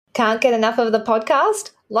Can't get enough of the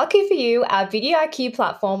podcast? Lucky for you, our Video IQ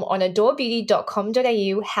platform on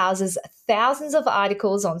adorebeauty.com.au houses thousands of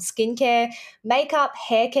articles on skincare, makeup,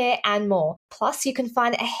 hair care, and more. Plus, you can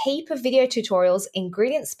find a heap of video tutorials,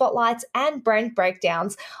 ingredient spotlights, and brand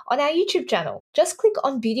breakdowns on our YouTube channel. Just click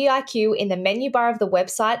on Beauty IQ in the menu bar of the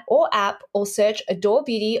website or app, or search Adore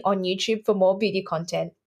Beauty on YouTube for more beauty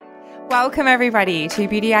content. Welcome, everybody, to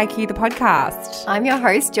Beauty IQ, the podcast. I'm your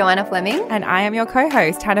host, Joanna Fleming. And I am your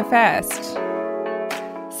co-host, Hannah First.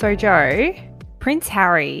 So, Jo, Prince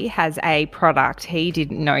Harry has a product he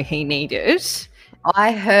didn't know he needed.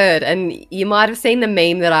 I heard, and you might have seen the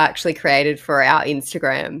meme that I actually created for our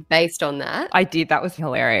Instagram based on that. I did. That was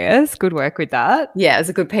hilarious. Good work with that. Yeah, it was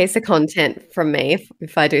a good piece of content from me,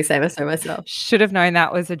 if I do say so myself. Should have known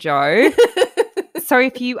that was a Jo. So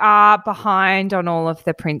if you are behind on all of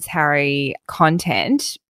the Prince Harry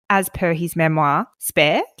content, as per his memoir,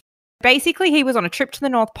 Spare, basically he was on a trip to the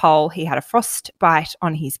North Pole. He had a frostbite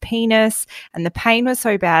on his penis, and the pain was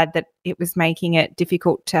so bad that it was making it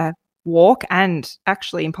difficult to walk and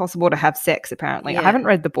actually impossible to have sex, apparently. Yeah. I haven't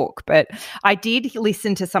read the book, but I did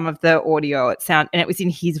listen to some of the audio and it was in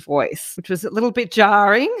his voice, which was a little bit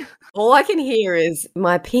jarring. All I can hear is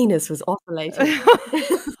my penis was oscillating.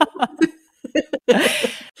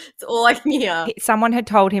 That's all I can hear. Someone had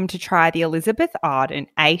told him to try the Elizabeth Arden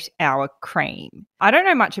 8-hour cream. I don't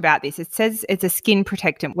know much about this. It says it's a skin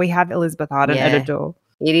protectant. We have Elizabeth Arden at Adore.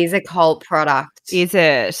 It is a cult product. Is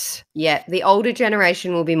it? Yeah. The older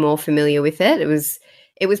generation will be more familiar with it. It was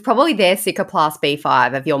probably their Cicaplast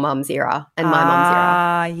B5 of your mum's era and my mum's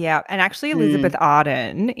era. Yeah. And actually Elizabeth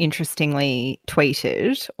Arden, interestingly,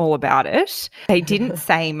 tweeted all about it. They didn't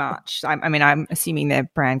say much. I mean, I'm assuming their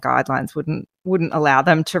brand guidelines wouldn't allow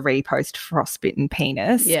them to repost frostbitten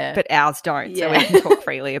penis, but ours don't, so we can talk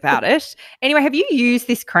freely about it. Anyway, have you used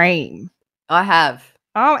this cream? I have.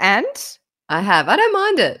 Oh, and? I have. I don't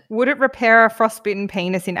mind it. Would it repair a frostbitten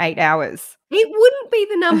penis in 8 hours? It wouldn't be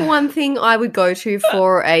the number one thing I would go to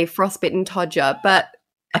for a frostbitten todger, but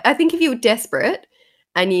I think if you were desperate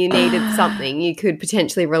and you needed something, you could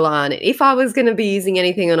potentially rely on it. If I was going to be using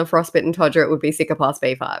anything on a frostbitten todger, it would be Cicaplast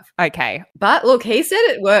B5. Okay. But look, he said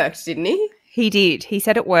it worked, didn't he? He did. He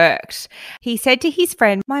said it worked. He said to his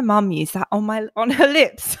friend, my mum used that on her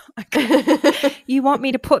lips. You want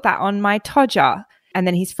me to put that on my todger? And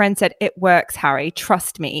then his friend said, it works, Harry.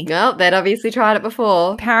 Trust me. Well, they'd obviously tried it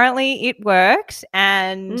before. Apparently it worked.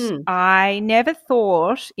 And I never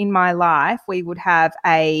thought in my life we would have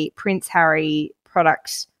a Prince Harry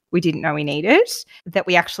product we didn't know we needed that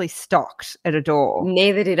we actually stocked at Adore.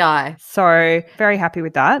 Neither did I. So very happy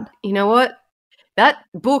with that. You know what? That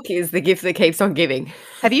book is the gift that keeps on giving.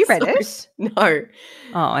 Have you read it? No.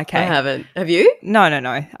 Oh, okay. I haven't. Have you? No.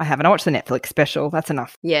 I haven't. I watched the Netflix special. That's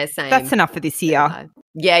enough. Yeah, same. That's enough for this year.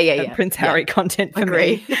 Yeah. Prince Harry content for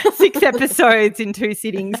me. 6 episodes in 2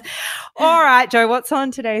 sittings. All right, Jo, what's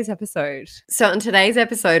on today's episode? So on today's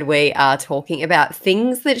episode, we are talking about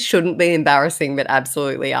things that shouldn't be embarrassing but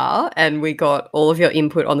absolutely are. And we got all of your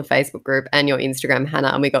input on the Facebook group and your Instagram, Hannah,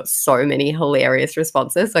 and we got so many hilarious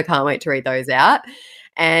responses. So I can't wait to read those out.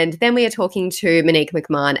 And then we are talking to Monique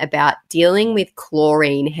McMahon about dealing with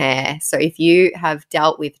chlorine hair. So if you have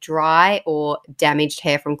dealt with dry or damaged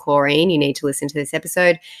hair from chlorine, you need to listen to this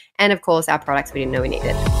episode. And, of course, our products we didn't know we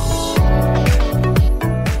needed.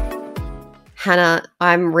 Hannah,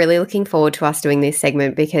 I'm really looking forward to us doing this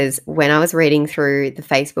segment because when I was reading through the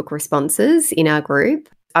Facebook responses in our group,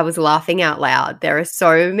 I was laughing out loud. There are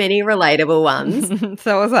so many relatable ones.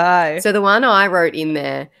 So was I. So the one I wrote in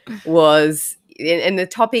there was... And the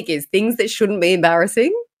topic is things that shouldn't be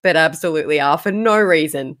embarrassing, but absolutely are for no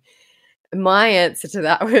reason. My answer to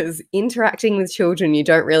that was interacting with children you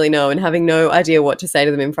don't really know and having no idea what to say to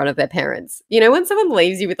them in front of their parents. You know, when someone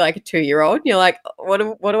leaves you with like a 2-year-old, you're like, what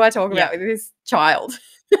do I talk about with this child?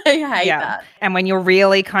 I hate that. And when you're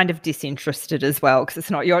really kind of disinterested as well because it's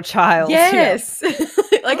not your child. Yes.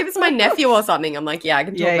 Like if it's my nephew or something, I'm like, I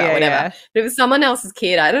can talk about whatever. Yeah. But if it's someone else's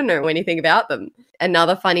kid, I don't know anything about them.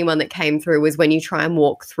 Another funny one that came through was when you try and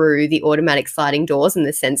walk through the automatic sliding doors and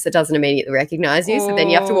the sensor doesn't immediately recognize you. So then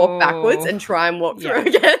you have to walk backwards and try and walk through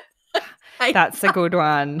again. That's a good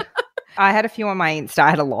one. I had a few on my Insta. I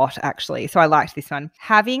had a lot, actually. So I liked this one.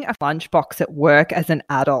 Having a lunchbox at work as an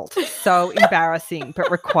adult. So embarrassing,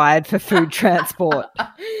 but required for food transport.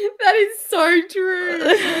 That is so true.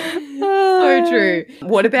 So true.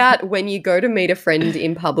 What about when you go to meet a friend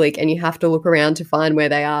in public and you have to look around to find where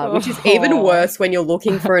they are, which is even worse when you're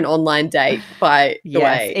looking for an online date, by the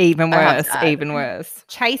way. Even worse.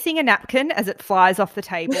 Chasing a napkin as it flies off the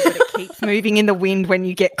table, but it keeps moving in the wind when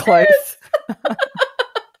you get close.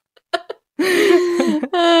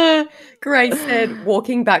 Grace said,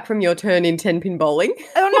 walking back from your turn in 10-pin bowling.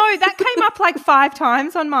 Oh, no, that came up like 5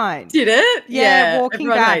 times on mine. Did it? Yeah, walking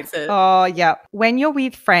everyone back. hates it. Oh, yeah. When you're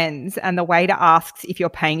with friends and the waiter asks if you're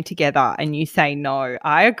paying together and you say no,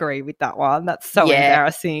 I agree with that one. That's so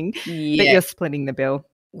embarrassing that you're splitting the bill.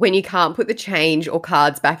 When you can't put the change or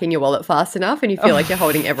cards back in your wallet fast enough and you feel like you're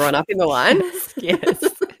holding everyone up in the line. Yes.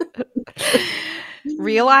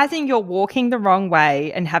 Realizing you're walking the wrong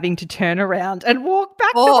way and having to turn around and walk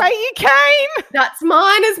back the way you came. That's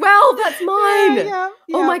mine as well. That's mine. Yeah.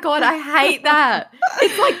 Oh my God, I hate that.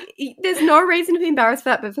 It's like there's no reason to be embarrassed for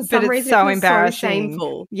that, but for some reason so it's embarrassing. so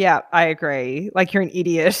shameful. Yeah, I agree. Like you're an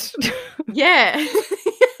idiot. Yeah.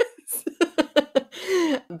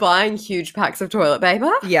 Buying huge packs of toilet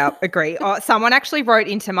paper. Yeah, agree. Oh, someone actually wrote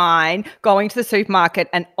into mine going to the supermarket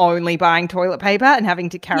and only buying toilet paper and having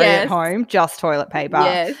to carry it home, just toilet paper.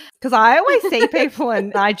 Yes. Because I always see people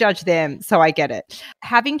and I judge them, so I get it.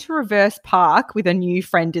 Having to reverse park with a new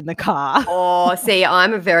friend in the car. Oh, see,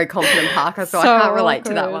 I'm a very confident parker, so I can't relate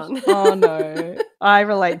to that one. Oh, no. I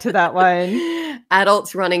relate to that one.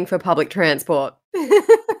 Adults running for public transport.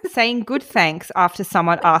 Saying good thanks after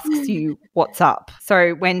someone asks you what's up.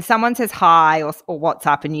 So when someone says hi or what's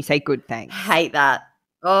up and you say good thanks. Hate that.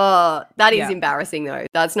 Oh, that is embarrassing though.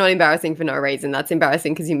 That's not embarrassing for no reason. That's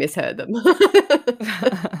embarrassing because you misheard them.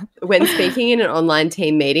 When speaking in an online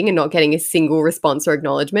team meeting and not getting a single response or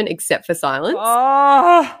acknowledgement except for silence.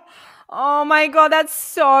 Oh my God, that's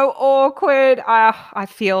so awkward. I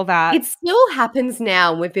feel that. It still happens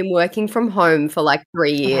now. We've been working from home for like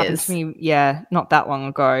 3 years. It happened to me, not that long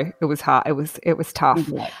ago. It was hard. It was tough.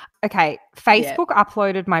 Yeah. Okay, Facebook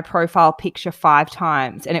uploaded my profile picture 5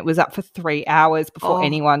 times and it was up for 3 hours before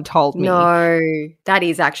anyone told me. No, that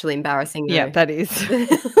is actually embarrassing though. Yeah, that is.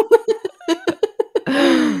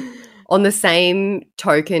 On the same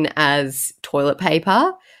token as toilet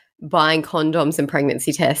paper, buying condoms and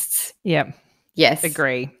pregnancy tests. Yeah. Yes.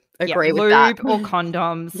 Agree with lube that. or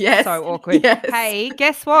condoms. Yes. So awkward. Yes. Hey,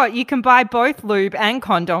 guess what? You can buy both lube and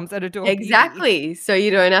condoms at Adore Beauty. Exactly. So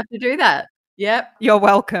you don't have to do that. Yep. You're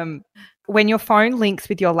welcome. When your phone links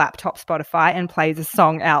with your laptop Spotify and plays a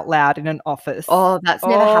song out loud in an office. Oh, that's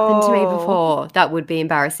never happened to me before. That would be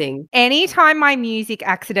embarrassing. Anytime my music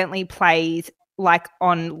accidentally plays like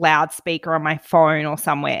on loudspeaker on my phone or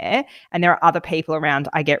somewhere and there are other people around,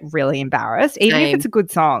 I get really embarrassed, even if it's a good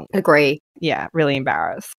song. Agree. Yeah, really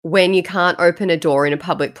embarrassed. When you can't open a door in a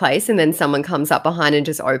public place and then someone comes up behind and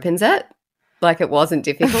just opens it like it wasn't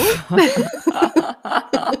difficult.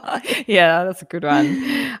 Yeah, that's a good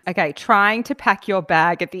one. Okay, trying to pack your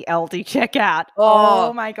bag at the Aldi checkout.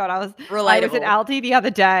 Oh my God, I was at Aldi the other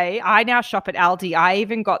day. I now shop at Aldi. I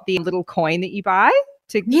even got the little coin that you buy.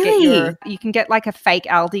 You can get like a fake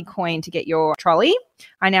Aldi coin to get your trolley.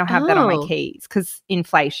 I now have that on my keys because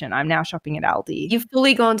inflation. I'm now shopping at Aldi. You've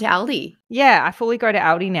fully gone to Aldi? Yeah, I fully go to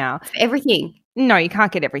Aldi now. For everything? No, you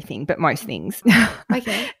can't get everything, but most things.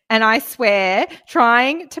 Okay. And I swear,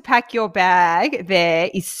 trying to pack your bag there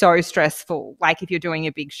is so stressful, like if you're doing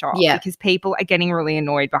a big shop, because people are getting really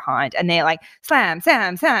annoyed behind and they're like, slam,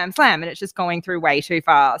 slam, slam, slam, and it's just going through way too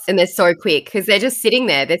fast. And they're so quick because they're just sitting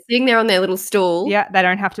there. They're sitting there on their little stool. Yeah, they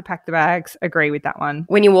don't have to pack the bags. Agree with that one.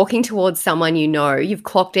 When you're walking towards someone you know, you've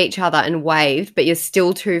clocked each other and waved, but you're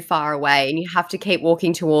still too far away and you have to keep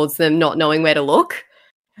walking towards them, not knowing where to look.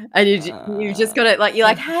 And you just got to like, you're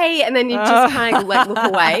like, hey, and then you just kind of look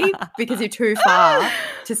away because you're too far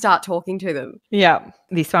to start talking to them. Yeah,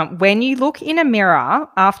 this one. When you look in a mirror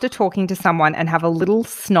after talking to someone and have a little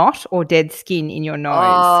snot or dead skin in your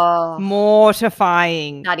nose.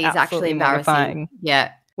 Mortifying. That is actually embarrassing. Mortifying.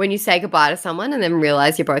 Yeah. When you say goodbye to someone and then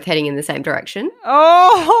realize you're both heading in the same direction.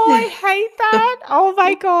 Oh, I hate that. Oh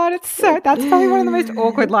my God. That's probably one of the most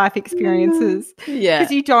awkward life experiences. Yeah.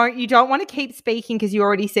 Because you don't want to keep speaking because you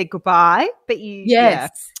already said goodbye, but you.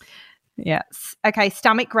 Yes. Yeah. Yes. Okay.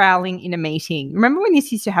 Stomach growling in a meeting. Remember when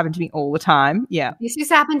this used to happen to me all the time? Yeah. This used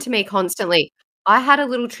to happen to me constantly. I had a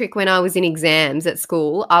little trick when I was in exams at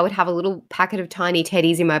school. I would have a little packet of tiny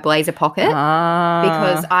teddies in my blazer pocket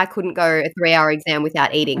because I couldn't go a 3-hour exam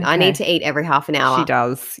without eating. Okay. I need to eat every half an hour. She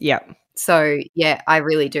does. Yep. So, yeah, I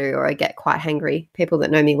really do, or I get quite hangry. People that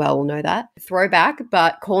know me well will know that. Throwback,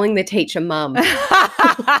 but calling the teacher mum.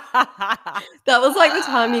 That was like the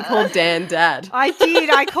time you called Dan dad. I did.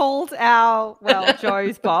 I called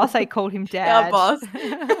Joe's boss. I called him dad. Our boss.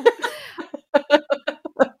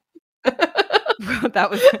 That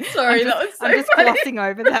was sorry. That was so I'm just funny. glossing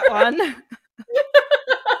over that one.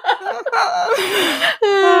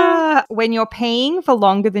 When you're peeing for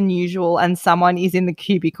longer than usual and someone is in the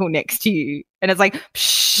cubicle next to you and it's like,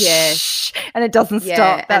 psh, and it doesn't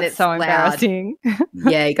stop. That's so embarrassing.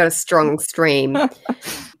 Yeah, you got a strong stream.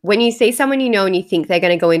 When you see someone you know and you think they're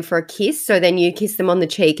going to go in for a kiss, so then you kiss them on the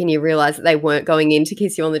cheek and you realize that they weren't going in to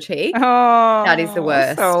kiss you on the cheek. Oh, that is the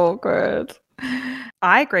worst. So good.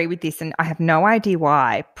 I agree with this, and I have no idea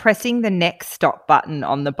why. Pressing the next stop button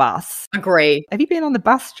on the bus. Agree. Have you been on the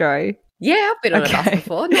bus, Jo? Yeah, I've been on a bus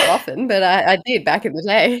before. Not often, but I did back in the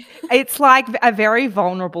day. It's like a very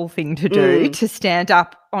vulnerable thing to do, to stand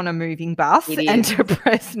up on a moving bus and to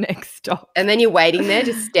press next stop. And then you're waiting there,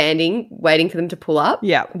 just standing, waiting for them to pull up.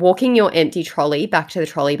 Yeah. Walking your empty trolley back to the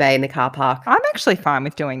trolley bay in the car park. I'm actually fine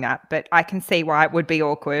with doing that, but I can see why it would be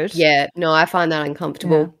awkward. Yeah, no, I find that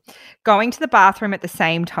uncomfortable. Yeah. Going to the bathroom at the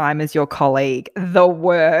same time as your colleague, the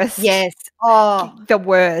worst. Yes. Oh. The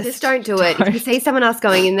worst. Just don't do it. If you see someone else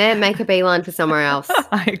going in there, make a beeline for somewhere else.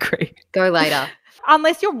 I agree. Go later.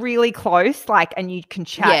 Unless you're really close, like, and you can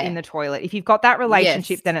chat in the toilet. If you've got that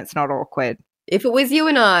relationship, then it's not awkward. If it was you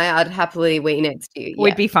and I'd happily wee next to you.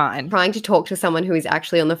 We'd be fine. Trying to talk to someone who is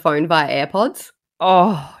actually on the phone via AirPods.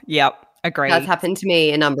 Oh, yep. Agree. That's happened to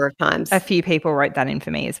me a number of times. A few people wrote that in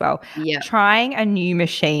for me as well. Yeah. Trying a new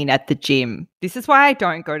machine at the gym. This is why I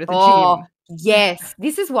don't go to the gym. Yes.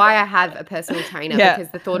 This is why I have a personal trainer,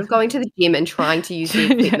 because the thought of going to the gym and trying to use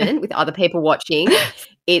the equipment with other people watching,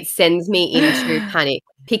 it sends me into panic.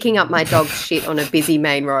 Picking up my dog's shit on a busy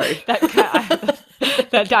main road.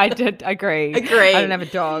 That I did agree. Agree. I don't have a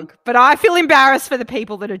dog, but I feel embarrassed for the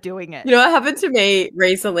people that are doing it. You know what happened to me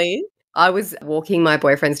recently? I was walking my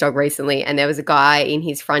boyfriend's dog recently and there was a guy in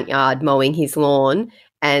his front yard mowing his lawn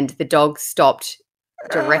and the dog stopped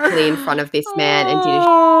directly in front of this man and did a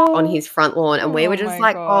on his front lawn and we were just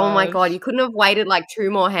like, oh my God, you couldn't have waited like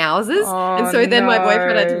 2 more houses. And so then my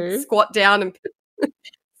boyfriend had to squat down and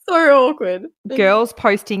so awkward. Girls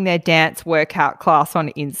posting their dance workout class on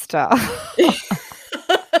Insta.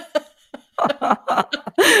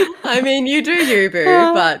 I mean, you do you, boo,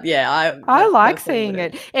 but yeah. I like seeing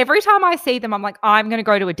it. Every time I see them, I'm like, I'm going to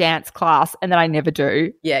go to a dance class, and then I never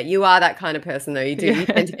do. Yeah, you are that kind of person, though. You do. You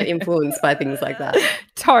tend to get influenced by things like that.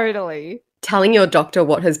 Totally. Telling your doctor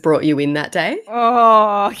what has brought you in that day.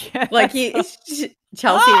 Oh, yeah. Like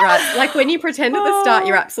Chelsea writes, like when you pretend at the start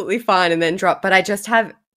you're absolutely fine and then drop, but I just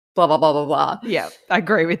have blah, blah, blah, blah, blah. Yeah, I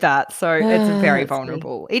agree with that. So it's very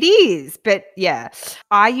vulnerable. It is. But yeah,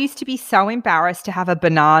 I used to be so embarrassed to have a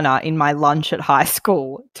banana in my lunch at high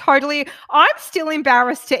school. Totally. I'm still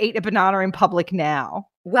embarrassed to eat a banana in public now.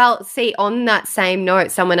 Well, see, on that same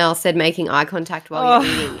note, someone else said making eye contact while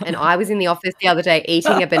you're eating. And I was in the office the other day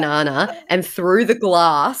eating a banana and through the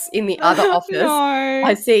glass in the other office,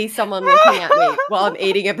 I see someone looking at me while I'm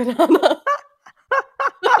eating a banana.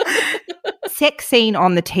 Sex scene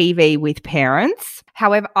on the TV with parents.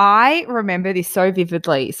 However, I remember this so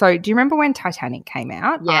vividly. So do you remember when Titanic came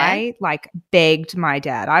out? Yeah. I begged my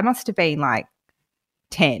dad. I must have been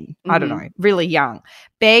 10. I don't know, really young.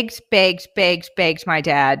 Begged my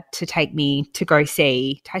dad to take me to go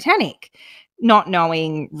see Titanic, not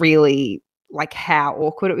knowing really how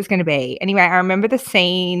awkward it was going to be. Anyway, I remember the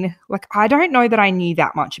scene. I don't know that I knew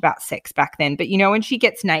that much about sex back then, but when she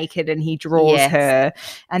gets naked and he draws her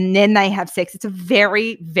and then they have sex, it's a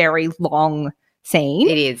very, very long scene.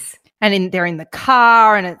 It is. And they're in the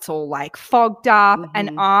car and it's all fogged up and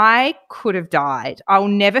I could have died. I'll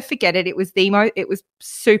never forget it. It was it was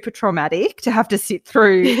super traumatic to have to sit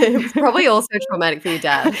through. It was probably also traumatic for your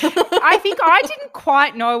dad. I think I didn't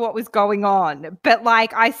quite know what was going on, but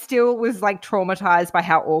I still was traumatized by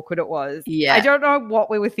how awkward it was. Yeah. I don't know what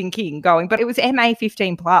we were thinking going, but it was MA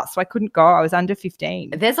 15 plus, so I couldn't go. I was under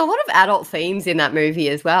 15. There's a lot of adult themes in that movie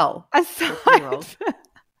as well.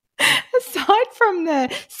 Aside from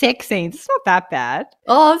the sex scenes, it's not that bad.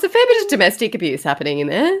 Oh, there's a fair bit of domestic abuse happening in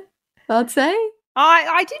there, I'd say.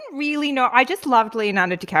 I didn't really know. I just loved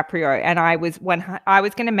Leonardo DiCaprio and I was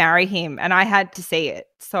going to marry him and I had to see it.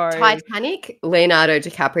 So Titanic, Leonardo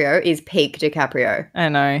DiCaprio is peak DiCaprio. I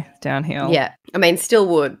know, downhill. Yeah. I mean, still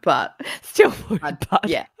would, but.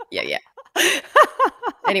 Yeah.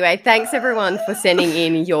 Anyway, thanks everyone for sending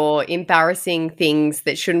in your embarrassing things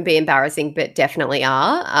that shouldn't be embarrassing but definitely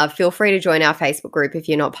are. Feel free to join our Facebook group if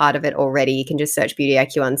you're not part of it already. You can just search Beauty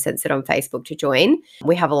IQ Uncensored on Facebook to join.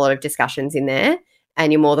 We have a lot of discussions in there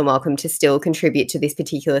and you're more than welcome to still contribute to this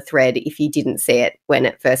particular thread if you didn't see it when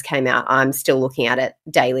it first came out. I'm still looking at it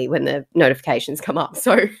daily when the notifications come up,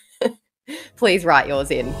 so please write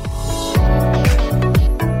yours in.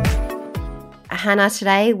 Hannah,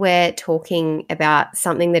 today we're talking about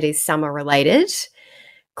something that is summer related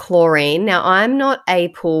chlorine. Now, I'm not a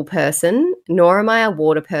pool person, nor am I a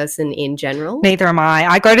water person in general. Neither am I.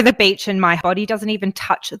 I go to the beach and my body doesn't even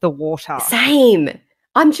touch the water. Same.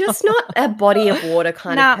 I'm just not a body of water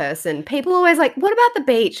kind of person. People are always like, what about the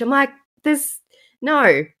beach? I'm like,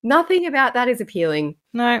 nothing about that is appealing.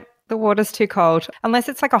 No, the water's too cold. Unless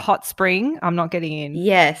it's like a hot spring, I'm not getting in.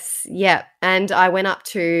 Yes, yeah. And I went up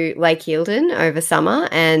to Lake Eildon over summer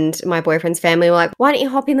and my boyfriend's family were like, why don't you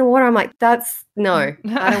hop in the water? I'm like, no, I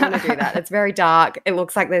don't want to do that. It's very dark. It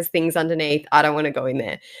looks like there's things underneath. I don't want to go in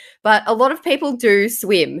there. But a lot of people do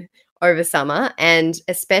swim over summer, and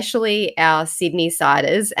especially our Sydney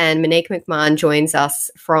siders. And Monique McMahon joins us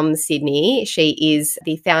from Sydney. She is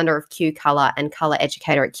the founder of Q Colour and colour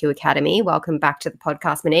educator at Q Academy. Welcome back to the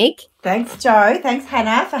podcast, Monique. Thanks, Jo. Thanks,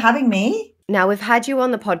 Hannah, for having me. Now, we've had you on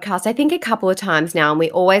the podcast, I think, a couple of times now, and we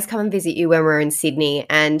always come and visit you when we're in Sydney.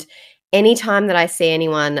 And anytime that I see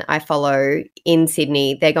anyone I follow in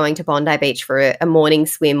Sydney, they're going to Bondi Beach for a morning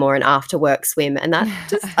swim or an after-work swim. And that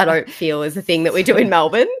just, I don't feel is a thing that we do in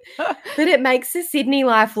Melbourne. But it makes the Sydney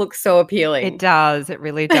life look so appealing. It does. It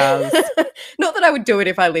really does. Not that I would do it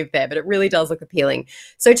if I lived there, but it really does look appealing.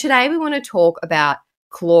 So today we want to talk about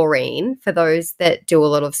chlorine. For those that do a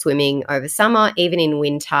lot of swimming over summer, even in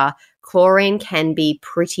winter, chlorine can be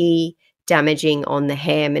pretty damaging on the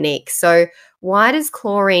hair, Monique. So why does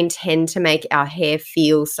chlorine tend to make our hair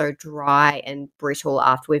feel so dry and brittle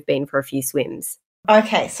after we've been for a few swims?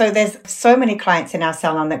 Okay, so there's so many clients in our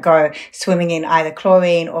salon that go swimming in either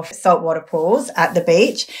chlorine or saltwater pools at the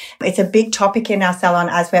beach. It's a big topic in our salon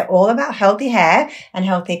as we're all about healthy hair and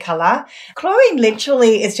healthy color. Chlorine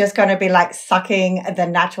literally is just going to be like sucking the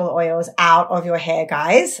natural oils out of your hair,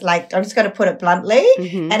 guys. Like, I'm just going to put it bluntly.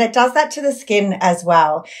 Mm-hmm. And it does that to the skin as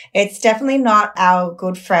well. It's definitely not our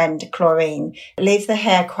good friend, chlorine. It leaves the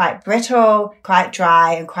hair quite brittle, quite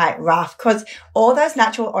dry, and quite rough, because all those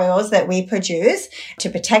natural oils that we produce to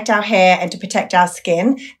protect our hair and to protect our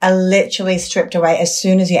skin are literally stripped away as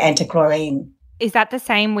soon as you enter chlorine. Is that the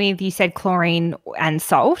same with, you said, chlorine and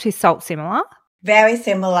salt? Is salt similar? Very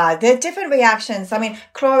similar. There are different reactions. I mean,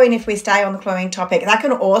 chlorine, if we stay on the chlorine topic, that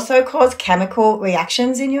can also cause chemical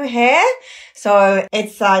reactions in your hair. So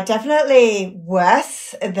it's definitely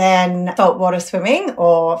worse than saltwater swimming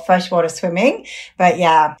or freshwater swimming. But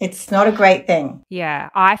yeah, it's not a great thing. Yeah,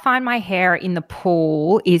 I find my hair in the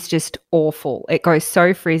pool is just awful. It goes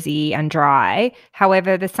so frizzy and dry.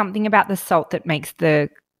 However, there's something about the salt that makes the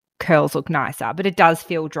curls look nicer, but it does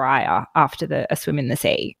feel drier after a swim in the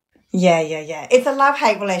sea. Yeah. It's a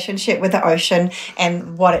love-hate relationship with the ocean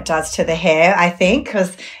and what it does to the hair, I think,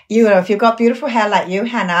 because, if you've got beautiful hair like you,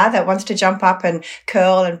 Hannah, that wants to jump up and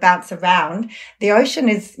curl and bounce around, the ocean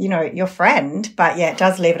is, your friend, but yeah, it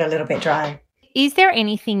does leave it a little bit dry. Is there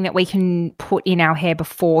anything that we can put in our hair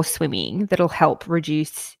before swimming that'll help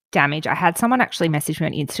reduce damage? I had someone actually message me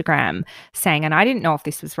on Instagram saying, and I didn't know if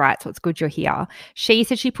this was right, so it's good you're here. She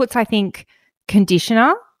said she puts, I think,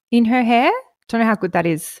 conditioner in her hair. Don't know how good that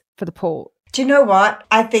is for the pool. Do you know what?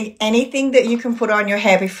 I think anything that you can put on your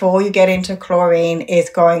hair before you get into chlorine is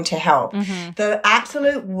going to help. Mm-hmm. The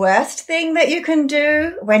absolute worst thing that you can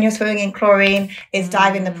do when you're swimming in chlorine is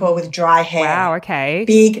dive in the pool with dry hair. Wow, okay.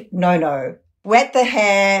 Big no-no. Wet the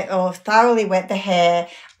hair or thoroughly wet the hair.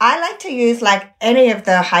 I like to use like any of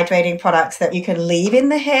the hydrating products that you can leave in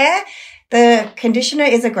the hair. The conditioner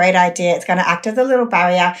is a great idea. It's going to act as a little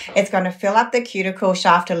barrier. It's going to fill up the cuticle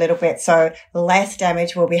shaft a little bit, so less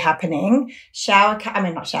damage will be happening. Swimming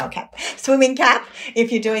cap.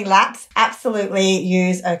 If you're doing laps, absolutely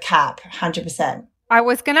use a cap, 100%. I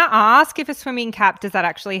was going to ask if a swimming cap, does that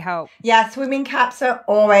actually help? Yeah, swimming caps are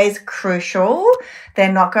always crucial.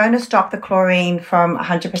 They're not going to stop the chlorine from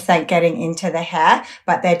 100% getting into the hair,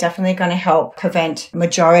 but they're definitely going to help prevent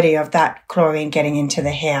majority of that chlorine getting into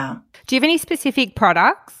the hair. Do you have any specific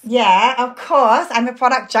products? Yeah, of course. I'm a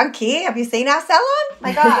product junkie. Have you seen our salon?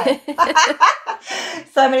 My God.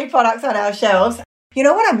 So many products on our shelves. You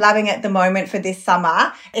know what I'm loving at the moment for this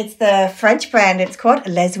summer? It's the French brand. It's called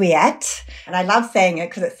Les Ouiettes. And I love saying it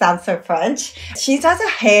because it sounds so French. She does a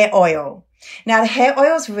hair oil. Now, the hair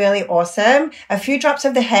oil is really awesome. A few drops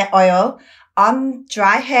of the hair oil on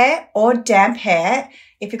dry hair or damp hair.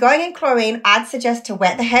 If you're going in chlorine, I'd suggest to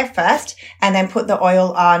wet the hair first and then put the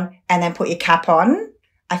oil on and then put your cap on.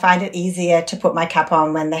 I find it easier to put my cap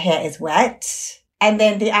on when the hair is wet. And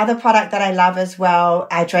then the other product that I love as well,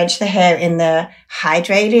 I drench the hair in the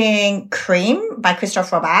Hydrating Cream by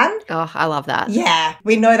Christophe Robin. Oh, I love that. Yeah,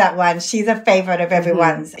 we know that one. She's a favorite of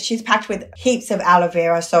everyone's. She's packed with heaps of aloe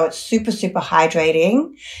vera, so it's super, super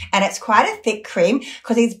hydrating. And it's quite a thick cream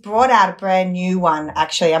because he's brought out a brand new one,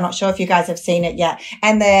 actually. I'm not sure if you guys have seen it yet.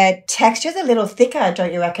 And the texture's a little thicker,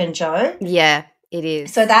 don't you reckon, Jo? Yeah. It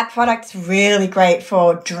is. So that product's really great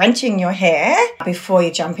for drenching your hair before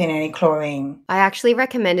you jump in any chlorine. I actually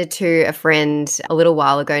recommended to a friend a little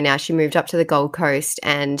while ago now. She moved up to the Gold Coast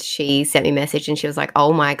and she sent me a message and she was like,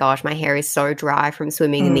 oh my gosh, my hair is so dry from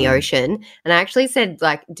swimming in the ocean. And I actually said,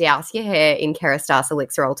 like, douse your hair in Kerastase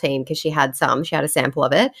Elixir Ultime because she had a sample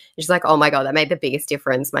of it. And she's like, oh my God, that made the biggest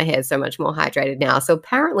difference. My hair's so much more hydrated now. So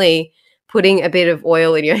apparently putting a bit of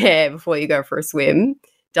oil in your hair before you go for a swim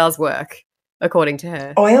does work, according to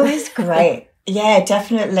her. Oil is great. Yeah,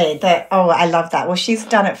 definitely. I love that. Well, she's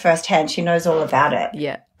done it firsthand. She knows all about it.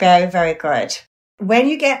 Yeah. Very, very good. When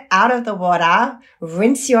you get out of the water,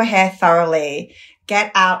 rinse your hair thoroughly.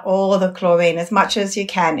 Get out all the chlorine as much as you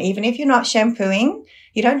can. Even if you're not shampooing,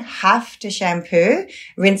 you don't have to shampoo.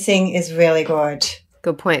 Rinsing is really good.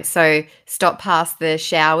 Good point. So stop past the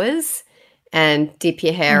showers and dip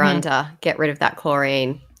your hair under. Get rid of that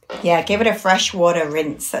chlorine. Yeah, give it a fresh water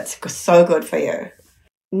rinse. That's so good for you.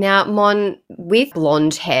 Now, Mon, with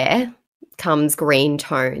blonde hair comes green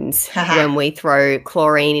tones when we throw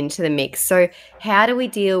chlorine into the mix. So how do we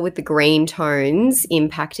deal with the green tones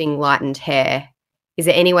impacting lightened hair? Is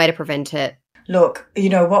there any way to prevent it? Look,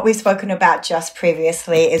 what we've spoken about just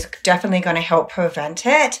previously is definitely going to help prevent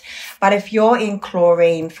it. But if you're in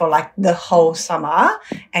chlorine for like the whole summer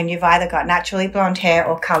and you've either got naturally blonde hair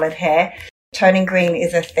or coloured hair, turning green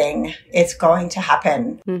is a thing. It's going to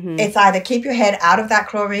happen. It's either keep your head out of that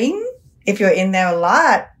chlorine if you're in there a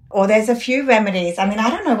lot, or there's a few remedies. I mean, I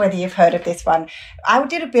don't know whether you've heard of this one. I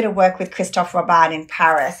did a bit of work with Christophe Robin in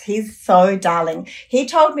Paris. He's so darling. He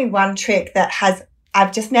told me one trick that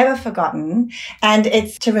I've just never forgotten, and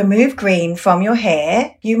it's to remove green from your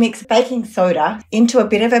hair. You mix baking soda into a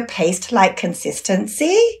bit of a paste-like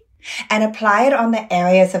consistency and apply it on the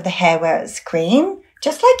areas of the hair where it's green.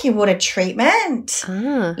 Just like you would a treatment.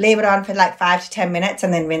 Leave it on for like 5 to 10 minutes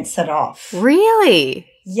and then rinse it off. Really?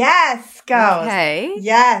 Yes, girls. Okay.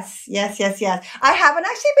 Yes. I haven't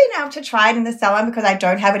actually been able to try it in the salon because I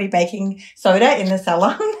don't have any baking soda in the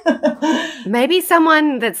salon. Maybe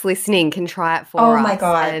someone that's listening can try it for us. Oh my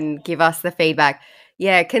God. And give us the feedback.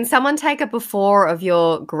 Yeah, can someone take a before of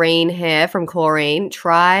your green hair from chlorine,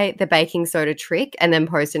 try the baking soda trick, and then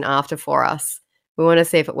post an after for us? We want to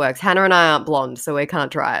see if it works. Hannah and I aren't blonde, so we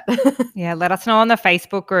can't try it. Yeah, let us know on the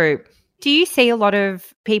Facebook group. Do you see a lot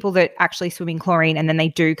of people that actually swim in chlorine and then they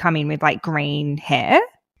do come in with like green hair?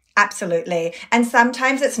 Absolutely. And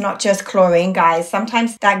sometimes it's not just chlorine, guys.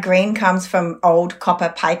 Sometimes that green comes from old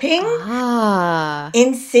copper piping.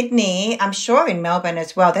 In Sydney, I'm sure in Melbourne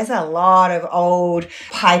as well, there's a lot of old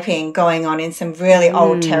piping going on in some really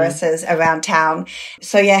old terraces around town.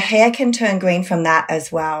 So yeah, hair can turn green from that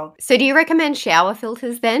as well. So do you recommend shower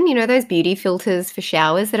filters then? You know, those beauty filters for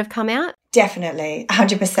showers that have come out? Definitely,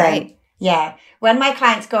 100%. Great. Yeah. When my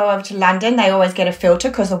clients go over to London, they always get a filter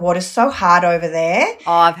because the water's so hard over there.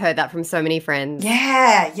 Oh, I've heard that from so many friends.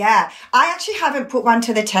 Yeah. I actually haven't put one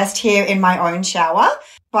to the test here in my own shower,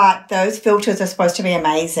 but those filters are supposed to be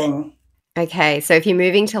amazing. Okay, so if you're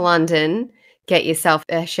moving to London, get yourself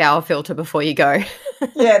a shower filter before you go.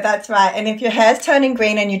 Yeah, that's right. And if your hair's turning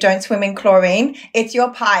green and you don't swim in chlorine, it's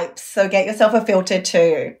your pipes. So get yourself a filter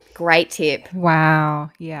too. Great tip. Wow.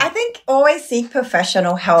 Yeah. I think always seek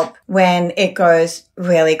professional help when it goes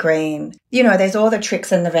really green. There's all the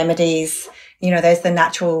tricks and the remedies. There's the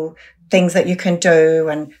natural things that you can do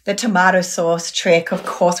and the tomato sauce trick. Of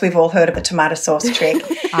course, we've all heard of the tomato sauce trick.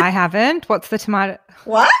 I haven't. What's the tomato?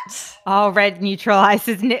 What? Oh, red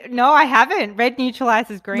neutralizes. No, I haven't. Red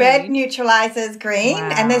neutralizes green. Red neutralizes green. Wow.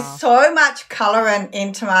 And there's so much colorant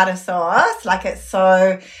in tomato sauce. Like it's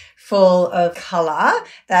so full of color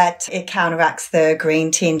that it counteracts the green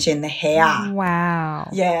tinge in the hair. Wow.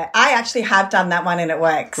 Yeah, I actually have done that one and it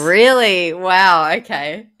works. Really? Wow.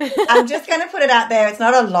 Okay. I'm just going to put it out there. It's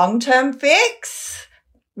not a long-term fix,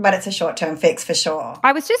 but it's a short-term fix for sure.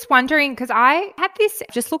 I was just wondering because I had this,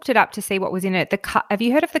 just looked it up to see what was in it. Have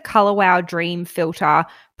you heard of the Color Wow Dream Filter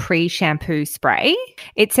pre-shampoo spray?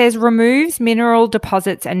 It says removes mineral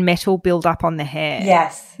deposits and metal buildup on the hair.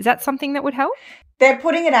 Yes. Is that something that would help? They're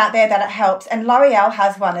putting it out there that it helps, and L'Oreal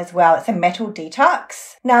has one as well. It's a metal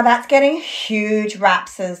detox. Now, that's getting huge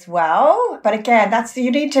raps as well. But again,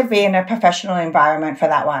 you need to be in a professional environment for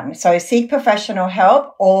that one. So seek professional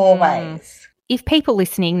help always. if people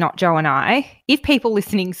listening, not Joe and I, if people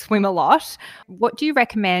listening swim a lot, what do you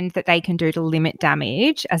recommend that they can do to limit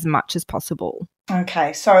damage as much as possible?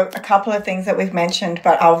 Okay, so a couple of things that we've mentioned,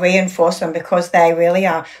 but I'll reinforce them because they really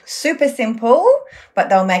are super simple, but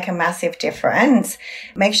they'll make a massive difference.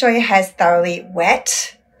 Make sure your hair's thoroughly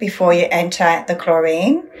wet before you enter the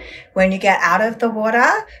chlorine. When you get out of the water,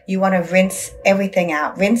 you want to rinse everything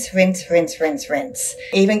out. Rinse, rinse, rinse, rinse, rinse.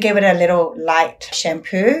 Even give it a little light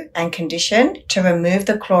shampoo and condition to remove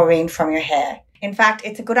the chlorine from your hair. In fact,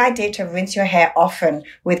 it's a good idea to rinse your hair often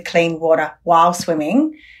with clean water while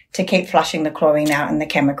swimming to keep flushing the chlorine out and the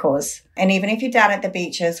chemicals. And even if you're down at the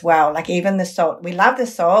beach as well, like even the salt, we love the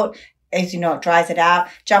salt. As you know, it dries it out.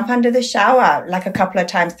 Jump under the shower like a couple of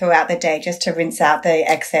times throughout the day just to rinse out the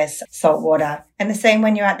excess salt water. And the same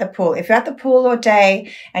when you're at the pool. If you're at the pool all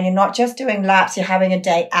day and you're not just doing laps, you're having a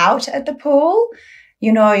day out at the pool,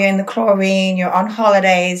 you know, you're in the chlorine, you're on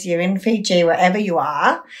holidays, you're in Fiji, wherever you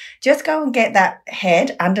are, just go and get that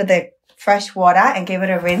head under the fresh water and give it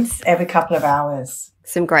a rinse every couple of hours.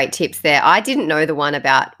 Some great tips there. I didn't know the one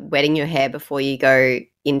about wetting your hair before you go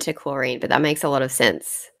into chlorine, but that makes a lot of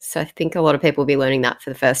sense. So I think a lot of people will be learning that for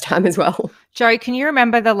the first time as well. Joe, can you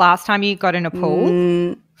remember the last time you got in a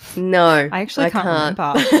pool? No. I actually can't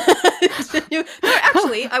remember. No,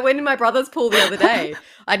 actually, I went in my brother's pool the other day.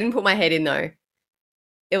 I didn't put my head in though.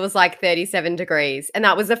 It was like 37 degrees. And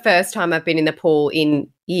that was the first time I've been in the pool in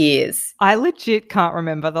years. I legit can't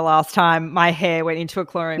remember the last time my hair went into a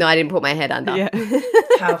chlorine. No, I didn't put my head under. Yeah.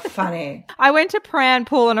 How funny. I went to Prahran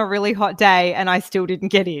Pool on a really hot day and I still didn't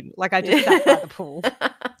get in. Like I just sat by the pool.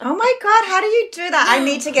 Oh my God, how do you do that? I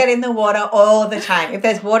need to get in the water all the time. If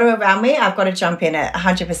there's water around me, I've got to jump in it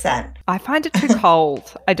 100%. I find it too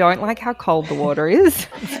cold. I don't like how cold the water is.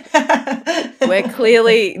 We're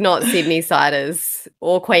clearly not Sydney-siders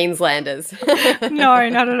or Queenslanders. No,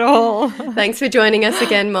 not at all. Thanks for joining us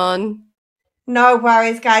again, Mon. No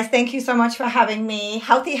worries, guys. Thank you so much for having me.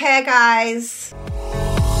 Healthy hair, guys.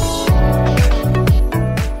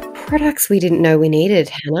 Products we didn't know we needed,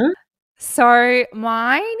 Hannah. So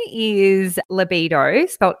mine is Libido,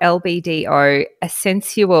 spelled LBDO,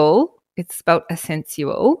 Essential. It's spelled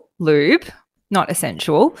Essential lube, not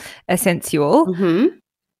essential, Essential. Mm-hmm.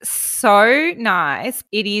 So nice.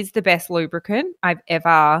 It is the best lubricant I've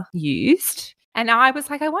ever used. And I was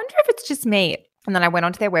like, I wonder if it's just me. And then I went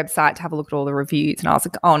onto their website to have a look at all the reviews and I was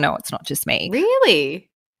like, oh no, it's not just me. Really?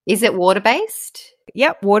 Is it water-based?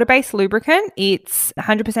 Yep, water-based lubricant. It's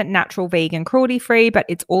 100% natural, vegan, cruelty-free, but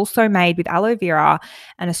it's also made with aloe vera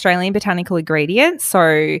and Australian botanical ingredients.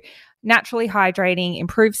 So naturally hydrating,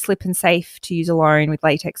 improved slip and safe to use alone with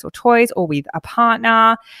latex or toys or with a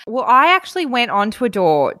partner. Well, I actually went onto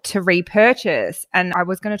Adore to repurchase and I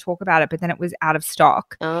was going to talk about it, but then it was out of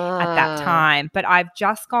stock at that time. But I've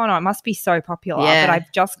just gone on. It must be so popular, but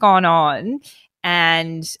I've just gone on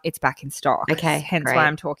and it's back in stock. Okay, hence great. why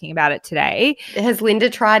I'm talking about it today. Has Linda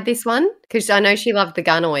tried this one? Because I know she loved the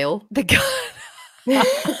gun oil. The gun.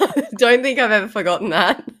 Don't think I've ever forgotten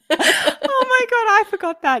that. Oh my God, I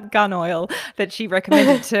forgot that gun oil that she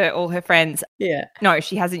recommended to all her friends. Yeah. No,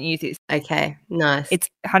 she hasn't used this. Okay, nice. It's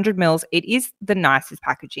 100 mils. It is the nicest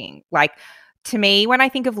packaging. Like, to me, when I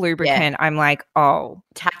think of lubricant, I'm like, oh.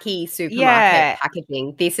 Tacky supermarket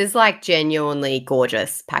packaging. This is like genuinely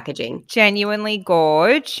gorgeous packaging. Genuinely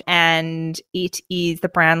gorge. And it is the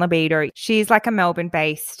brand Libido. She's like a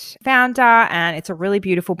Melbourne-based founder and it's a really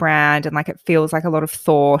beautiful brand and like it feels like a lot of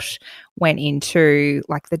thought went into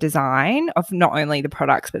like the design of not only the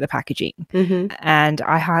products but the packaging. Mm-hmm. And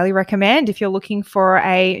I highly recommend if you're looking for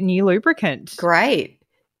a new lubricant. Great.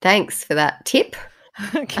 Thanks for that tip.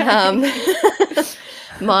 Okay.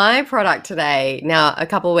 My product today, now a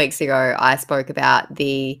couple of weeks ago, I spoke about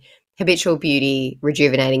the Habitual Beauty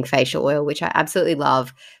Rejuvenating Facial Oil, which I absolutely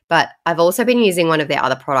love, but I've also been using one of their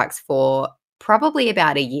other products for probably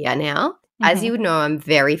about a year now. As you would know, I'm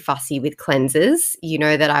very fussy with cleansers. You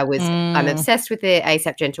know that I'm obsessed with the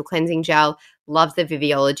ASAP Gentle Cleansing Gel, love the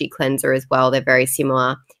Viviology Cleanser as well. They're very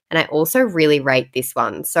similar. And I also really rate this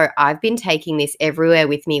one. So I've been taking this everywhere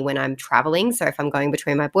with me when I'm traveling. So if I'm going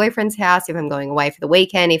between my boyfriend's house, if I'm going away for the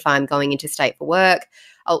weekend, if I'm going interstate for work,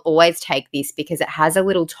 I'll always take this because it has a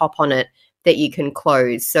little top on it that you can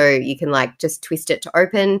close. So you can like just twist it to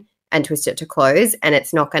open and twist it to close and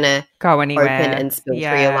it's not going to go anywhere, open and spill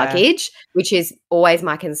through your luggage, which is always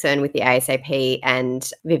my concern with the ASAP and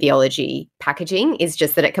Viviology packaging is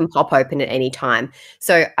just that it can pop open at any time.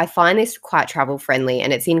 So I find this quite travel friendly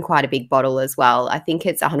and it's in quite a big bottle as well. I think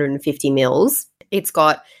it's 150 mils. It's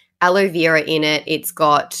got aloe vera in it. It's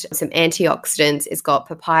got some antioxidants. It's got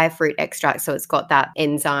papaya fruit extract, so it's got that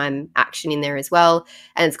enzyme action in there as well.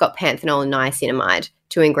 And it's got panthenol and niacinamide,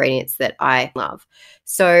 2 ingredients that I love.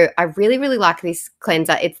 So I really, really like this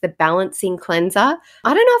cleanser. It's the balancing cleanser.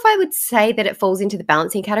 I don't know if I would say that it falls into the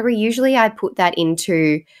balancing category. Usually I'd put that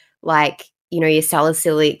into like, your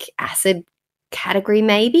salicylic acid category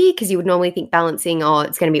maybe, because you would normally think balancing,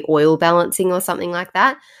 it's going to be oil balancing or something like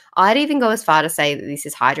that. I'd even go as far to say that this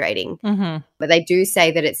is hydrating. But they do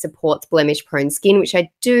say that it supports blemish-prone skin, which I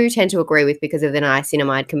do tend to agree with because of the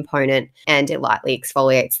niacinamide component, and it lightly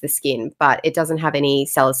exfoliates the skin, but it doesn't have any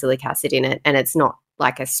salicylic acid in it, and it's not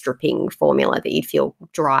like a stripping formula that you'd feel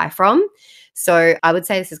dry from. So I would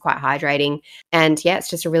say this is quite hydrating. And yeah, it's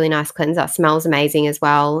just a really nice cleanser. Smells amazing as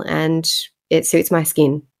well, and it suits my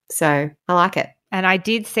skin. So I like it. And I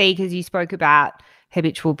did see, because you spoke about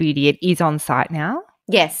Habitual Beauty, it is on site now.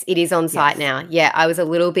 Yes, it is on site now. Yeah, I was a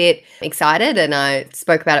little bit excited, and I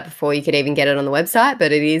spoke about it before you could even get it on the website,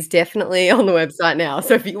 but it is definitely on the website now.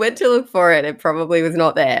 So if you went to look for it, it probably was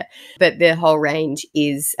not there. But the whole range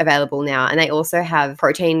is available now. And they also have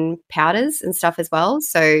protein powders and stuff as well.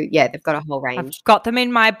 So yeah, they've got a whole range. I've got them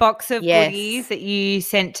in my box of goodies that you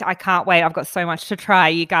sent. I can't wait. I've got so much to try,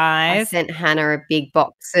 you guys. I sent Hannah a big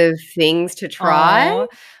box of things to try. Oh,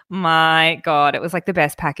 my God, it was like the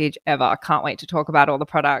best package ever. I can't wait to talk about all the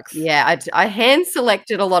products. Yeah, I hand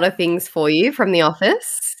selected a lot of things for you from the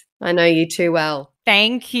office. I know you too well.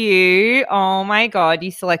 Thank you. Oh my God,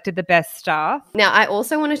 you selected the best stuff. Now, I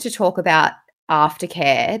also wanted to talk about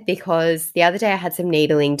aftercare, because the other day I had some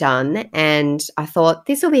needling done, and I thought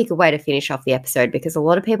this will be a good way to finish off the episode, because a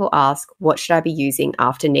lot of people ask, what should I be using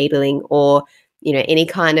after needling, or any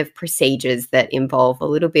kind of procedures that involve a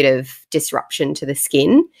little bit of disruption to the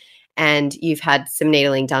skin. And you've had some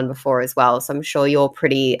needling done before as well, so I'm sure you're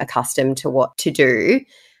pretty accustomed to what to do.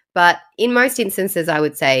 But in most instances, I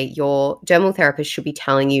would say your dermal therapist should be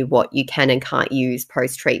telling you what you can and can't use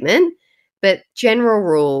post-treatment. But general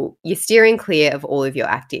rule, you're steering clear of all of your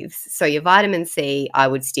actives. So your vitamin C, I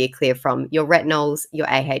would steer clear from your retinols, your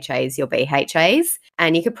AHAs, your BHAs.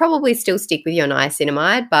 And you could probably still stick with your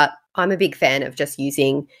niacinamide, but I'm a big fan of just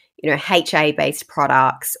using, HA-based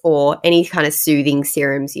products or any kind of soothing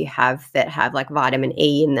serums you have that have like vitamin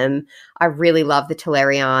E in them. I really love the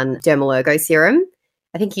Toleriane Dermalergo serum.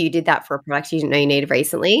 I think you did that for a product you didn't know you needed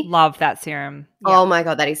recently. Love that serum. Yep. Oh my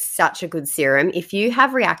God, that is such a good serum. If you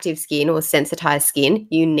have reactive skin or sensitized skin,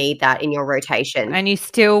 you need that in your rotation. And you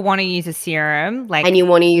still want to use a serum. And you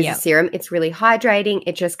want to use a serum. It's really hydrating.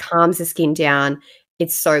 It just calms the skin down.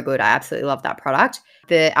 It's so good. I absolutely love that product.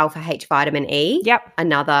 The Alpha H Vitamin E,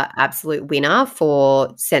 another absolute winner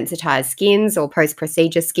for sensitized skins or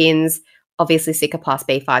post-procedure skins. Obviously, Cicaplast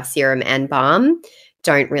B5 serum and balm.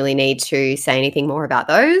 Don't really need to say anything more about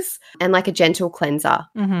those. And like a gentle cleanser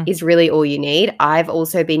is really all you need. I've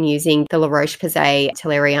also been using the La Roche-Posay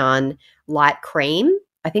Toleriane Light Cream.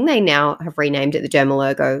 I think they now have renamed it the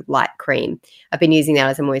Dermalergo Light Cream. I've been using that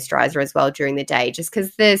as a moisturizer as well during the day, just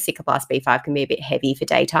because the Cicaplast B5 can be a bit heavy for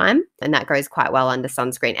daytime, and that goes quite well under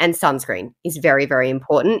sunscreen. And sunscreen is very, very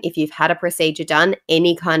important. If you've had a procedure done,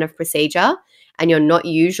 any kind of procedure, and you're not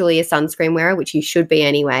usually a sunscreen wearer, which you should be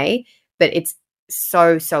anyway, but it's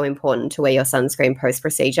so important to wear your sunscreen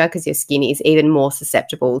post-procedure, because your skin is even more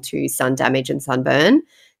susceptible to sun damage and sunburn.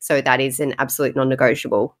 So that is an absolute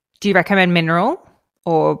non-negotiable. Do you recommend mineral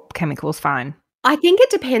or chemicals fine? I think it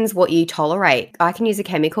depends what you tolerate. I can use a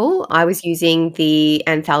chemical. I was using the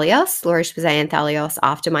Anthelios, La Roche-Posay Anthelios,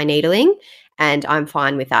 after my needling, and I'm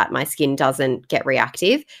fine with that. My skin doesn't get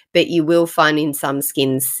reactive, but you will find in some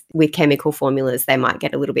skins with chemical formulas, they might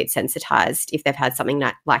get a little bit sensitized if they've had something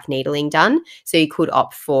like needling done. So you could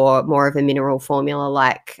opt for more of a mineral formula,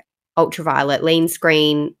 like ultraviolet lean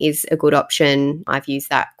screen is a good option. I've used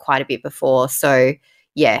that quite a bit before. So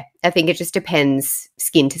yeah, I think it just depends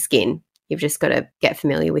skin to skin. You've just got to get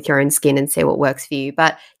familiar with your own skin and see what works for you.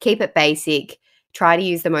 But keep it basic. Try to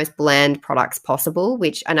use the most bland products possible,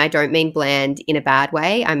 and I don't mean bland in a bad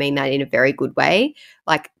way. I mean that in a very good way.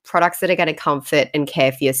 Like products that are going to comfort and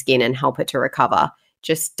care for your skin and help it to recover.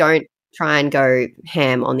 Just don't try and go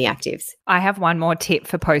ham on the actives. I have one more tip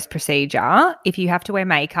for post-procedure. If you have to wear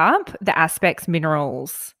makeup, the Aspects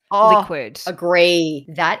Minerals liquid. Agree.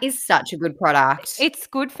 That is such a good product. It's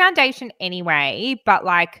good foundation anyway, but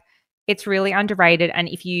like it's really underrated. And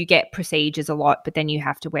if you get procedures a lot, but then you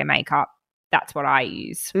have to wear makeup, that's what I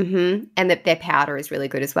use. And their powder is really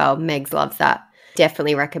good as well. Megs loves that.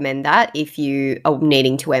 definitely recommend that if you are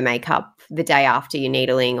needing to wear makeup the day after you're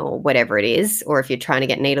needling or whatever it is, or if you're trying to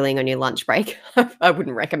get needling on your lunch break. I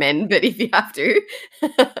wouldn't recommend, but if you have to,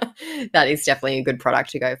 that is definitely a good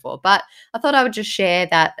product to go for. But I thought I would just share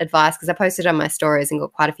that advice because I posted on my stories and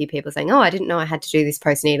got quite a few people saying, oh, I didn't know I had to do this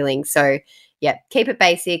post-needling. So yeah, keep it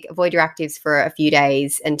basic, avoid your actives for a few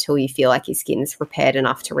days until you feel like your skin's repaired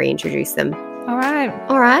enough to reintroduce them. All right.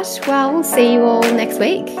 All right. Well, we'll see you all next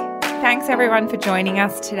week. Thanks everyone for joining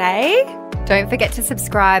us today. Don't forget to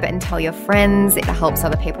subscribe and tell your friends. It helps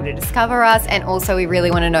other people to discover us. And also, we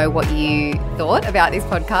really want to know what you thought about this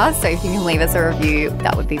podcast. So if you can leave us a review,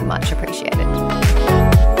 that would be much appreciated.